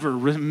forever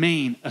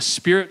remain a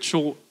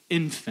spiritual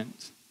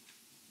infant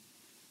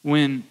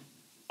when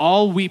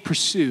all we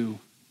pursue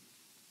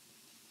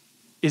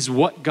is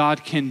what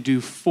God can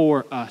do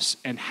for us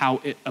and how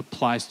it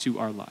applies to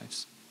our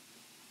lives.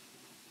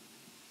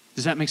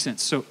 Does that make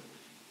sense? So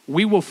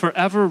we will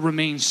forever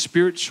remain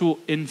spiritual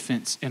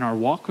infants in our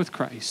walk with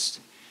Christ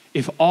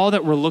if all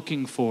that we're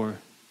looking for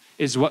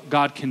is what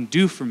God can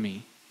do for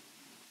me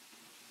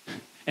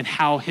and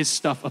how his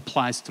stuff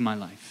applies to my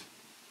life.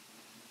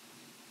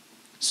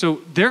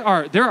 So there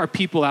are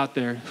people out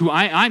there who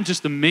I'm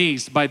just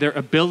amazed by their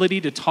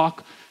ability to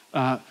talk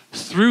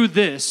through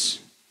this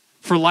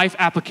for life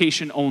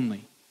application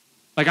only.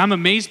 Like, I'm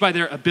amazed by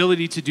their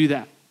ability to do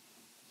that.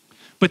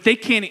 But they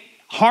can't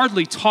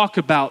hardly talk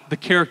about the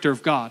character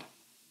of God.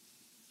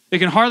 They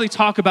can hardly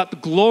talk about the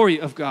glory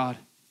of God.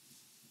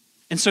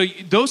 And so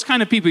those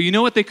kind of people, you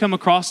know what they come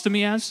across to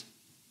me as?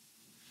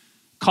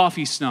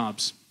 Coffee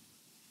snobs.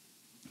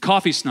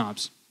 Coffee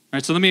snobs. All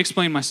right, so let me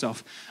explain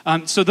myself.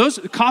 So those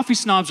coffee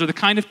snobs are the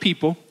kind of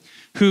people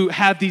who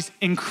have these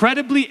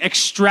incredibly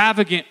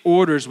extravagant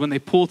orders when they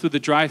pull through the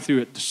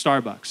drive-thru at the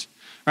Starbucks.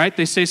 Right?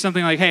 They say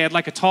something like, hey, I'd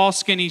like a tall,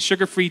 skinny,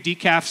 sugar-free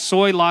decaf,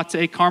 soy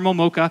latte, caramel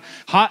mocha,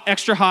 hot,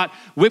 extra hot,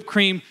 whipped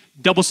cream,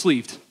 double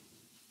sleeved.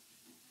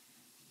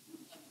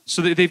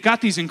 So they've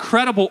got these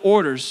incredible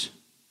orders,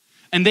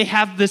 and they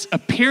have this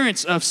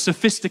appearance of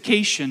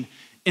sophistication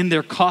in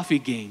their coffee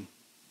game.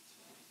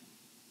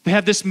 They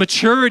have this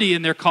maturity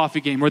in their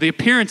coffee game, or the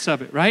appearance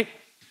of it, right?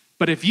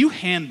 But if you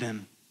hand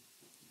them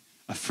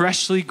a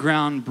freshly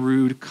ground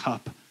brewed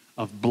cup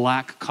of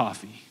black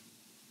coffee,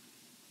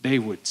 they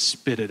would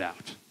spit it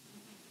out.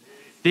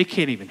 They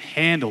can't even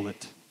handle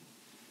it.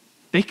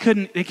 They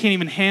can't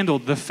even handle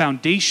the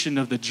foundation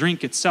of the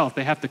drink itself.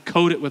 They have to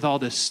coat it with all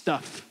this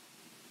stuff.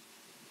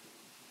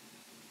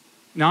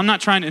 Now, I'm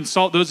not trying to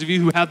insult those of you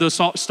who have those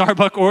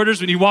Starbucks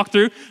orders when you walk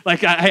through.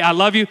 Like, hey, I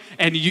love you,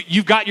 and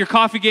you've got your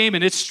coffee game,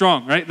 and it's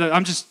strong, right?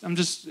 I'm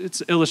just,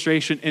 it's an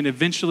illustration, and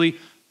eventually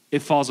it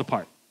falls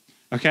apart,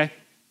 okay?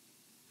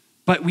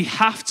 But we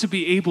have to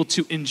be able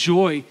to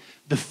enjoy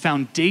the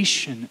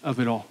foundation of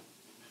it all.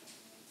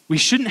 We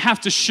shouldn't have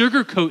to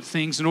sugarcoat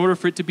things in order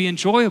for it to be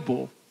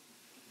enjoyable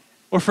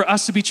or for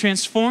us to be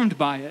transformed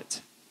by it.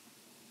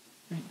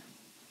 Right?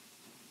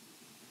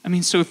 I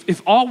mean, so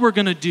if all we're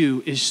going to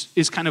do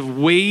is kind of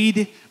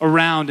wade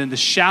around in the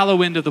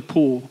shallow end of the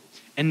pool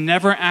and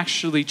never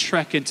actually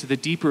trek into the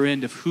deeper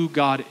end of who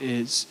God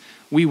is,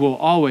 we will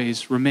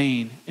always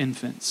remain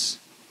infants.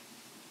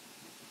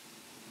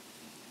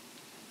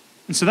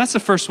 And so that's the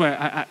first way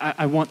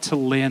I want to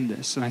land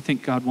this, and I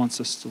think God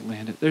wants us to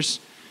land it.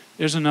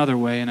 There's another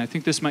way, and I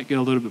think this might get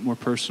a little bit more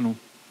personal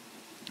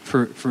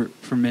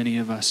for many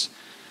of us.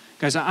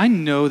 Guys, I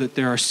know that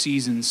there are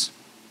seasons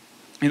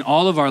in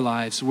all of our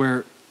lives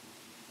where,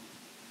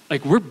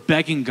 like, we're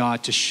begging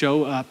God to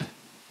show up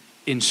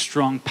in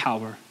strong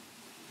power,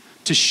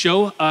 to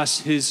show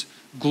us his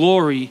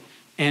glory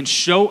and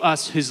show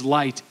us his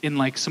light in,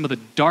 like, some of the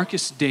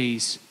darkest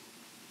days.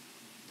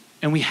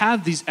 And we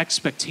have these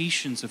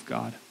expectations of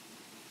God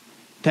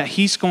that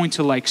he's going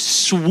to, like,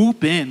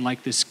 swoop in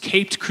like this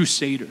caped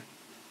crusader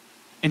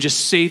and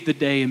just save the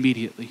day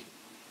immediately.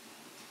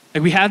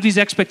 Like, we have these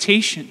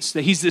expectations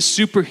that he's this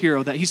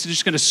superhero, that he's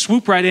just going to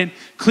swoop right in,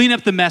 clean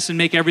up the mess, and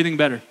make everything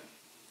better.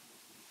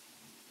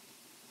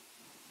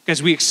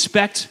 Guys, we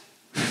expect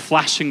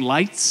flashing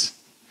lights.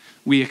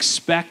 We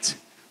expect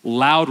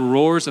loud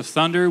roars of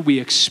thunder. We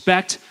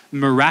expect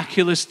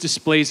miraculous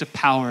displays of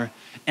power,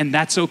 and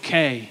that's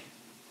okay.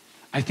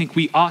 I think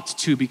we ought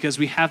to, because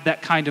we have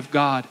that kind of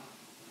God.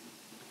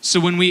 So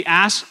when we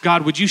ask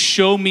God, would you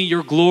show me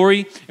your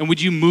glory and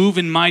would you move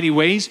in mighty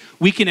ways?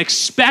 We can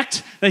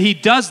expect that he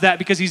does that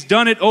because he's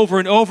done it over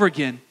and over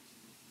again.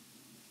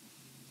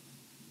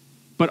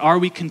 But are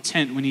we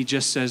content when he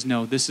just says,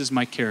 no, this is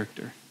my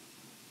character.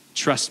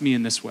 Trust me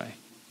in this way.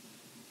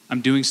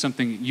 I'm doing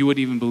something you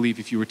wouldn't even believe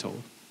if you were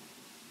told.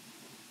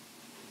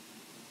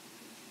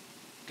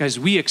 Guys,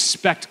 we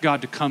expect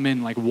God to come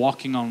in like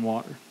walking on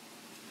water,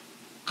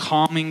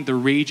 calming the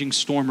raging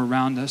storm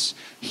around us,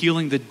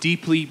 healing the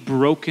deeply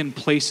broken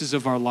places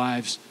of our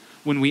lives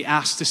when we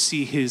ask to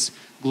see his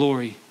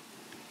glory.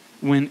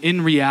 When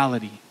in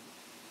reality,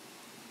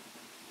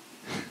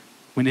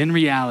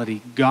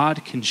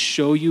 God can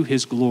show you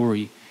his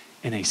glory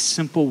in a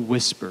simple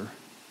whisper,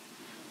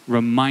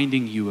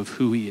 reminding you of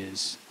who he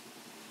is.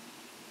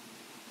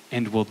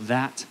 And will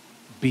that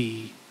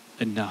be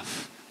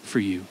enough for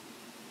you?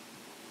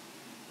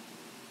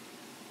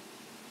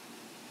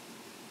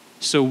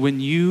 So when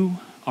you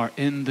are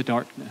in the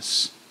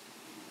darkness,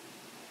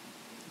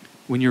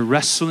 when you're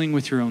wrestling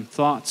with your own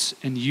thoughts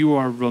and you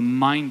are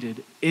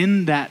reminded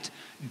in that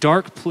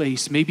dark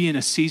place, maybe in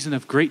a season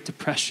of great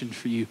depression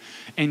for you,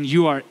 and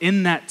you are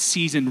in that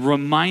season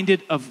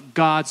reminded of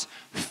God's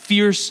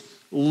fierce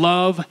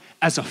love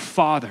as a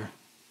father,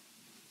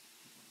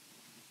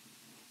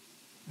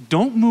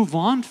 don't move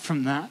on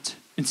from that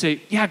and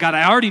say, yeah, God,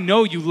 I already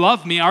know you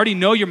love me. I already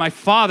know you're my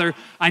father.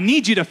 I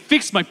need you to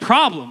fix my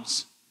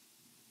problems.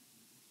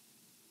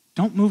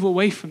 Don't move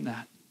away from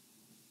that.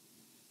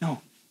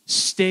 No,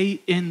 stay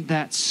in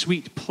that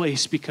sweet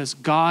place because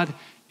God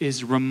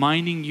is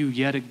reminding you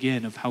yet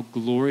again of how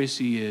glorious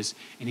he is,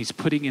 and he's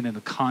putting it in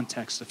the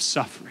context of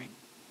suffering.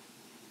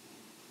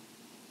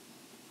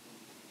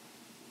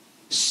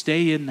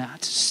 Stay in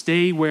that.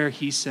 Stay where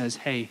he says,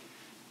 hey,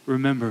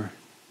 remember,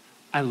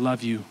 I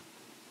love you,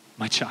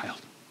 my child.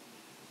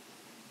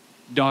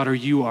 daughter,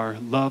 you are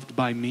loved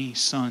by me.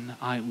 Son,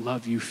 I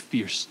love you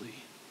fiercely.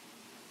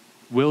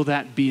 Will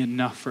that be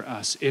enough for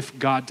us if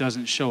God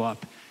doesn't show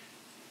up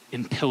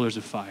in pillars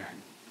of fire?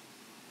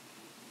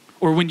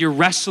 Or when you're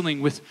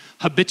wrestling with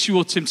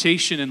habitual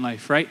temptation in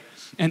life, right?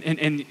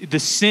 And the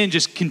sin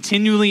just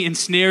continually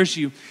ensnares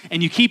you,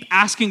 and you keep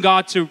asking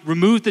God to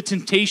remove the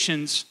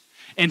temptations,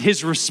 and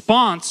his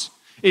response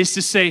is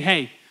to say,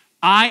 hey,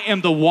 I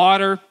am the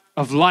water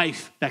of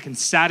life that can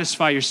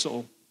satisfy your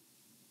soul.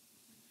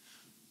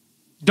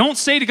 Don't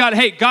say to God,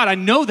 hey, God, I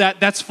know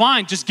that's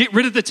fine. Just get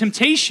rid of the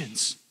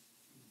temptations.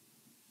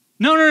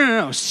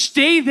 No.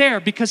 Stay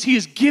there, because he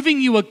is giving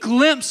you a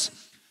glimpse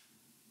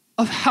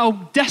of how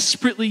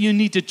desperately you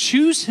need to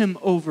choose him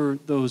over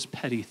those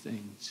petty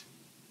things.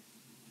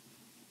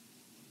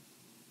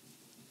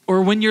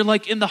 Or when you're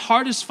like in the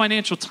hardest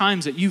financial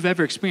times that you've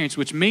ever experienced,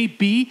 which may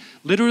be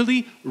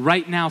literally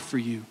right now for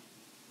you.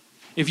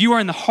 If you are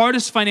in the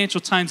hardest financial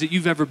times that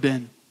you've ever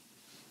been,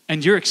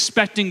 and you're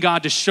expecting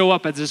God to show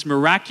up as this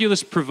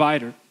miraculous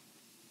provider,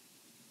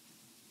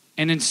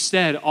 and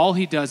instead all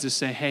he does is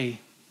say, hey,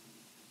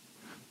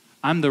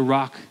 I'm the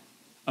rock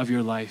of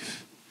your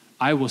life.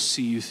 I will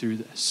see you through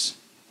this.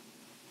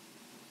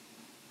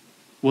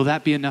 Will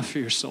that be enough for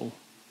your soul?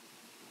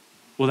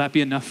 Will that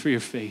be enough for your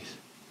faith?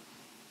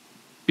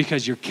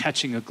 Because you're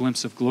catching a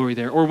glimpse of glory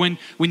there. Or when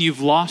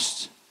you've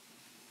lost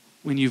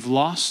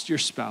your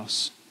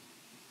spouse,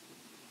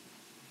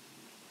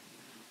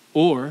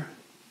 or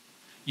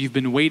you've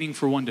been waiting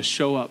for one to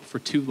show up for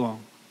too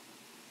long.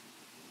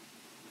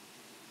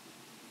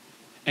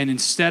 And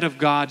instead of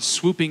God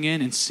swooping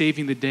in and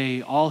saving the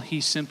day, all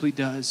he simply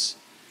does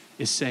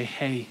is say,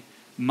 hey,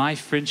 my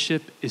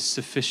friendship is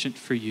sufficient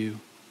for you.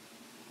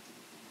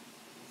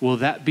 Will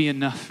that be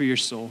enough for your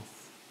soul?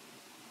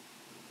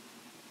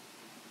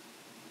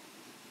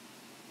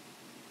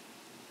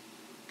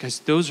 Guys,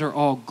 those are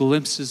all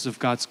glimpses of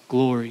God's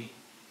glory.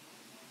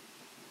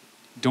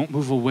 Don't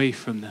move away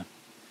from them.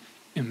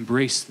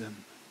 Embrace them.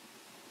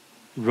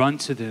 Run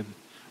to them.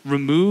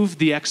 Remove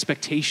the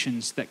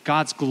expectations that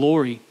God's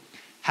glory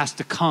has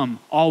to come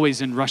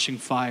always in rushing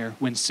fire,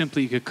 when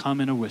simply it could come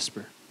in a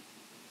whisper.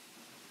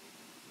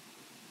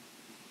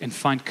 And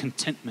find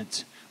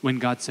contentment when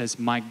God says,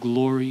 my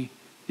glory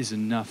is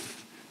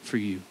enough for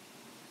you.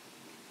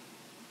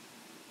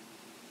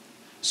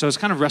 So I was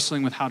kind of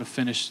wrestling with how to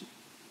finish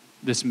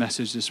this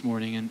message this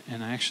morning,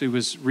 and I actually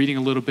was reading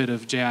a little bit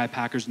of J.I.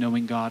 Packer's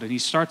Knowing God, and he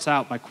starts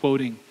out by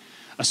quoting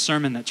a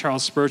sermon that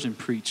Charles Spurgeon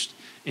preached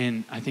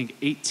in, I think,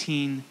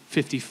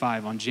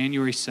 1855 on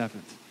January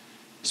 7th.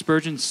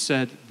 Spurgeon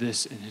said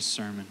this in his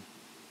sermon: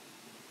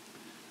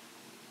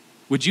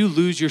 would you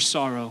lose your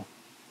sorrow?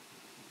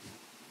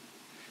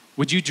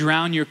 Would you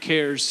drown your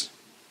cares?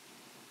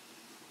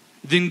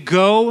 Then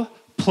go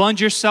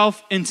plunge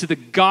yourself into the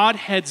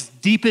Godhead's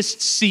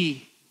deepest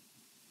sea.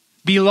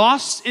 Be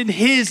lost in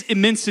his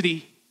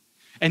immensity,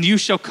 and you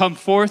shall come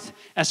forth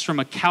as from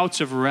a couch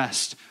of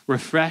rest,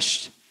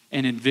 refreshed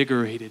and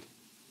invigorated.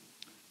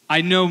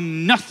 I know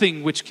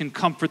nothing which can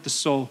comfort the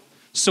soul.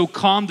 So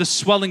calm the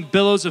swelling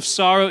billows of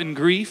sorrow and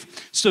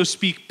grief. So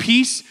speak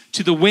peace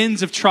to the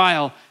winds of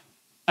trial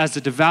as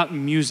the devout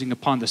musing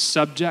upon the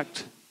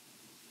subject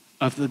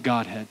of the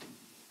Godhead.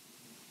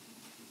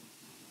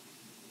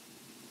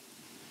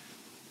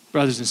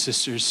 Brothers and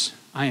sisters,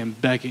 I am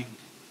begging,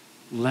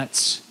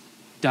 let's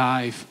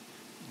dive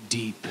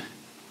deep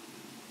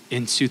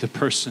into the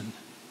person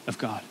of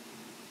God.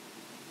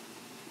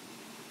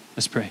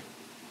 Let's pray.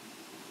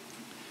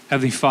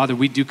 Heavenly Father,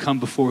 we do come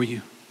before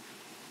you.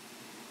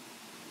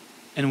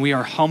 And we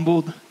are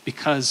humbled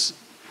because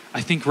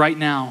I think right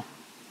now,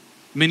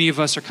 many of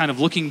us are kind of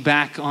looking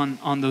back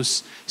on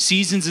those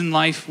seasons in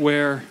life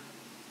where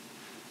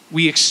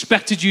we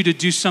expected you to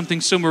do something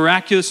so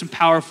miraculous and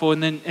powerful,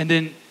 and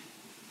then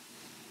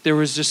there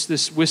was just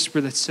this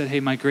whisper that said, hey,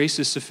 my grace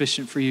is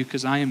sufficient for you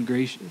because I am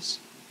gracious.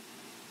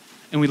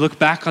 And we look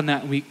back on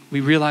that and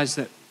we realize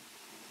that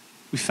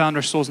we found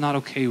our souls not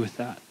okay with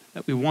that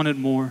we wanted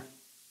more.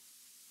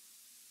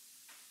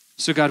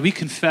 So God, we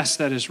confess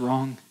that is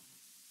wrong.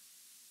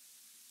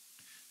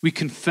 We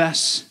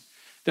confess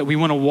that we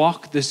want to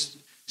walk this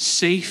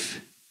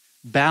safe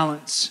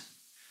balance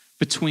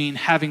between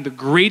having the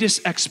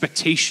greatest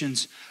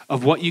expectations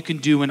of what you can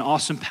do in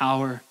awesome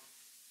power,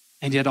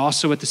 and yet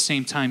also at the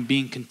same time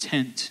being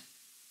content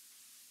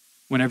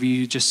whenever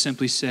you just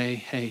simply say,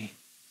 hey,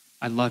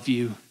 I love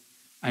you.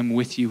 I'm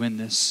with you in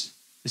this.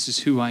 This is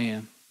who I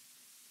am.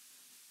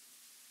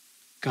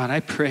 God, I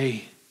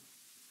pray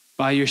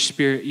by your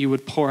Spirit you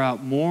would pour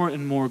out more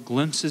and more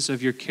glimpses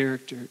of your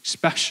character,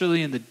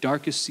 especially in the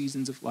darkest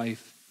seasons of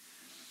life.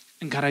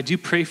 And God, I do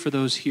pray for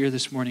those here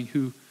this morning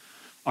who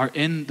are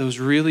in those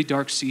really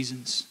dark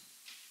seasons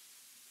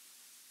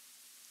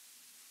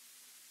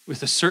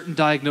with a certain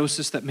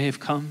diagnosis that may have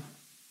come,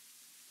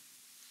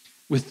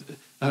 with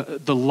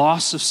the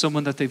loss of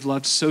someone that they've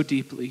loved so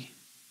deeply,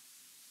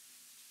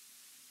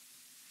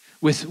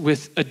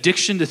 with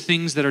addiction to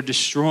things that are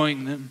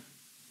destroying them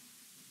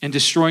and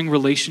destroying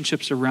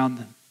relationships around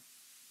them.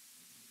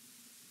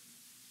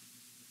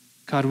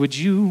 God, would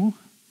you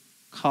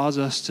cause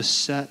us to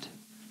set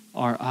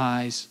our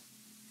eyes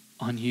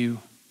on you?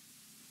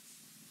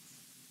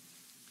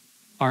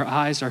 Our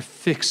eyes are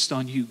fixed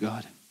on you,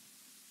 God.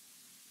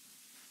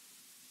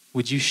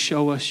 Would you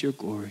show us your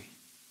glory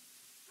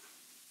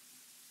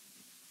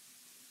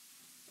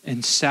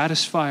and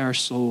satisfy our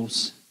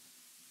souls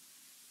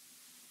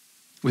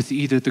with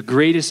either the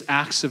greatest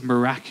acts of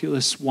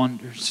miraculous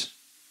wonders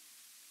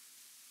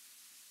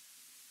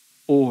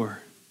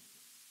or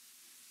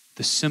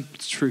the simple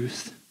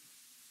truth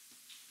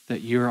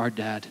that you're our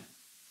dad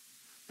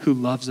who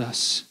loves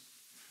us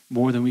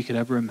more than we could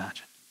ever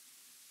imagine.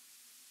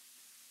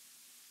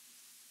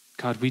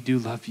 God, we do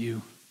love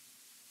you.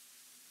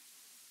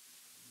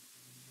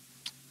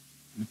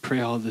 We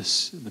pray all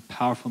this in the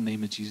powerful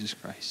name of Jesus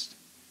Christ.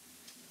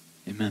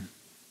 Amen.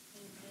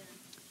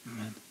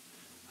 Amen.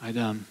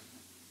 I'd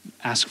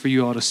ask for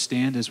you all to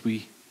stand as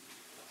we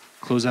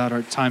close out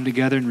our time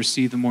together and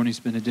receive the morning's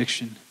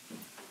benediction.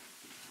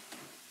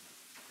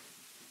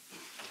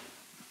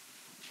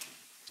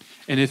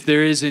 And if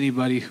there is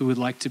anybody who would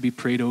like to be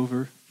prayed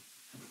over,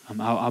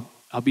 I'll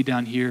be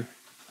down here.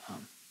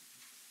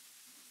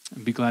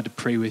 I'd be glad to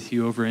pray with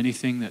you over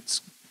anything that's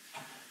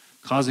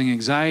causing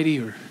anxiety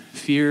or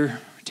fear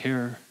or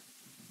terror,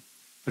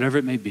 whatever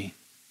it may be.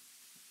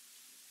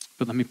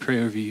 But let me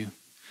pray over you.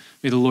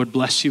 May the Lord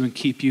bless you and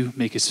keep you,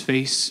 make his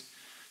face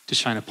to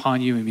shine upon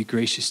you and be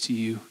gracious to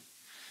you.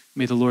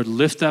 May the Lord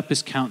lift up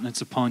his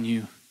countenance upon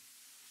you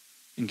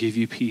and give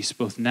you peace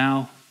both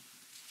now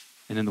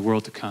and in the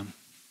world to come.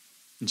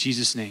 In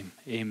Jesus' name,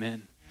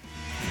 amen.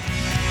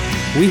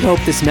 We hope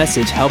this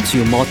message helps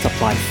you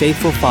multiply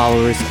faithful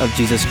followers of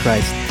Jesus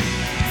Christ.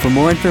 For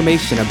more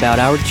information about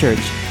our church,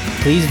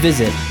 please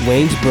visit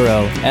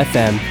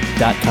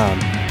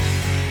waynesborofm.com.